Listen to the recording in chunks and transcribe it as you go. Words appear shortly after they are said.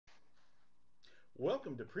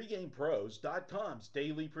Welcome to PregamePros.com's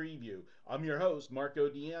Daily Preview. I'm your host, Marco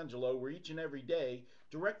D'Angelo, where each and every day,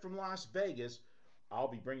 direct from Las Vegas, I'll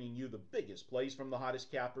be bringing you the biggest plays from the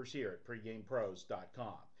hottest cappers here at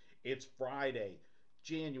PregamePros.com. It's Friday,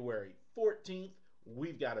 January 14th.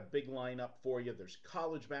 We've got a big lineup for you. There's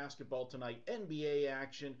college basketball tonight, NBA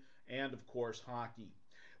action, and of course, hockey.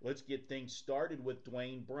 Let's get things started with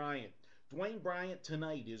Dwayne Bryant. Dwayne Bryant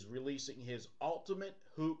tonight is releasing his Ultimate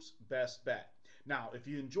Hoops Best Bet. Now, if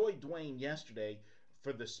you enjoyed Dwayne yesterday,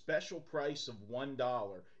 for the special price of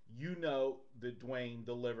 $1, you know that Dwayne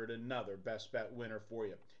delivered another best bet winner for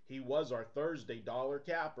you. He was our Thursday dollar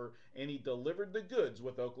capper, and he delivered the goods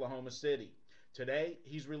with Oklahoma City. Today,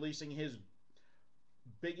 he's releasing his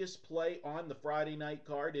biggest play on the Friday night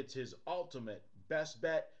card. It's his ultimate best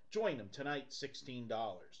bet. Join him tonight, $16.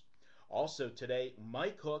 Also today,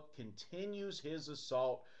 Mike Hook continues his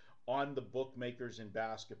assault on the bookmakers in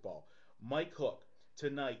basketball. Mike Hook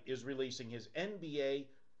tonight is releasing his NBA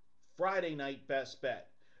Friday night best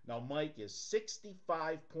bet. Now, Mike is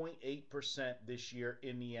 65.8% this year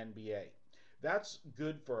in the NBA. That's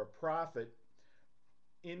good for a profit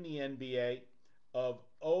in the NBA of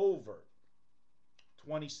over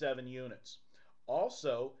 27 units.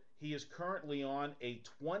 Also, he is currently on a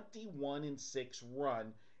 21-6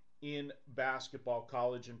 run in basketball,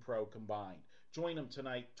 college and pro combined. Join him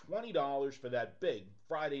tonight, $20 for that big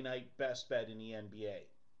Friday night best bet in the NBA.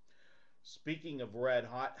 Speaking of red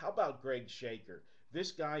hot, how about Greg Shaker?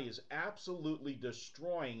 This guy is absolutely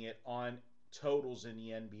destroying it on totals in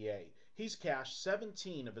the NBA. He's cashed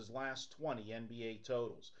 17 of his last 20 NBA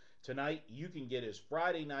totals. Tonight, you can get his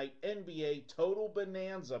Friday night NBA Total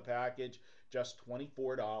Bonanza package, just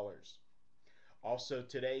 $24. Also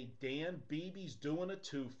today, Dan Beebe's doing a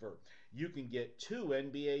twofer. You can get two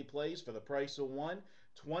NBA plays for the price of one,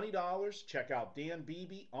 $20. Check out Dan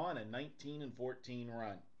Beebe on a 19-14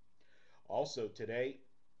 run. Also today,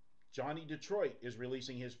 Johnny Detroit is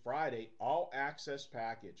releasing his Friday all-access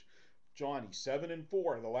package. Johnny,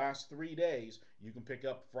 7-4 the last 3 days. You can pick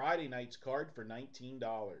up Friday night's card for $19.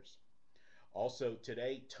 Also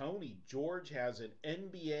today, Tony George has an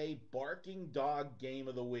NBA Barking Dog Game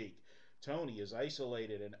of the Week. Tony has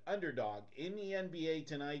isolated an underdog in the NBA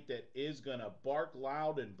tonight that is going to bark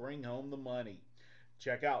loud and bring home the money.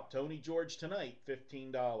 Check out Tony George tonight,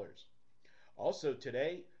 $15. Also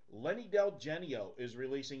today, Lenny Del Genio is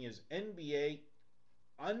releasing his NBA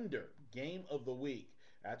under game of the week.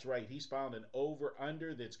 That's right, he's found an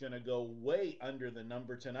over-under that's going to go way under the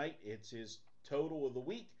number tonight. It's his total of the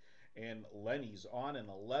week, and Lenny's on an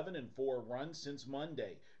 11-4 run since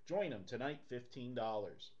Monday. Join him tonight,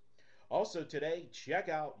 $15. Also today, check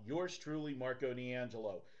out yours truly, Marco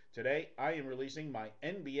D'Angelo. Today, I am releasing my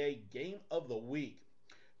NBA Game of the Week.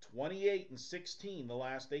 28-16 the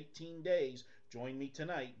last 18 days. Join me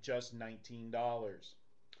tonight, just $19.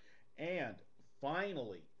 And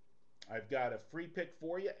finally, I've got a free pick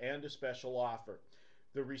for you and a special offer.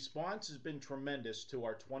 The response has been tremendous to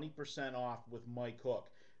our 20% off with Mike Hook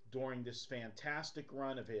during this fantastic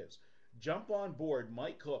run of his. Jump on board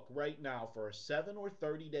Mike Hook right now for a 7 or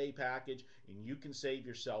 30-day package, and you can save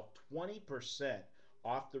yourself 20%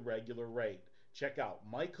 off the regular rate. Check out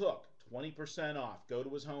Mike Hook, 20% off. Go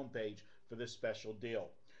to his homepage for this special deal.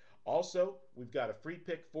 Also, we've got a free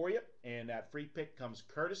pick for you, and that free pick comes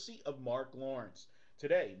courtesy of Mark Lawrence.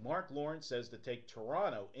 Today, Mark Lawrence says to take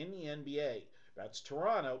Toronto in the NBA. That's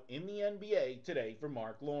Toronto in the NBA today for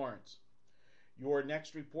Mark Lawrence. Your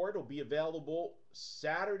next report will be available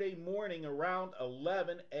Saturday morning around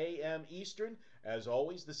 11 a.m. Eastern. As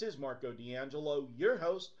always, this is Marco D'Angelo, your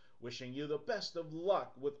host, wishing you the best of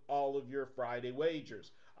luck with all of your Friday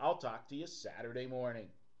wagers. I'll talk to you Saturday morning.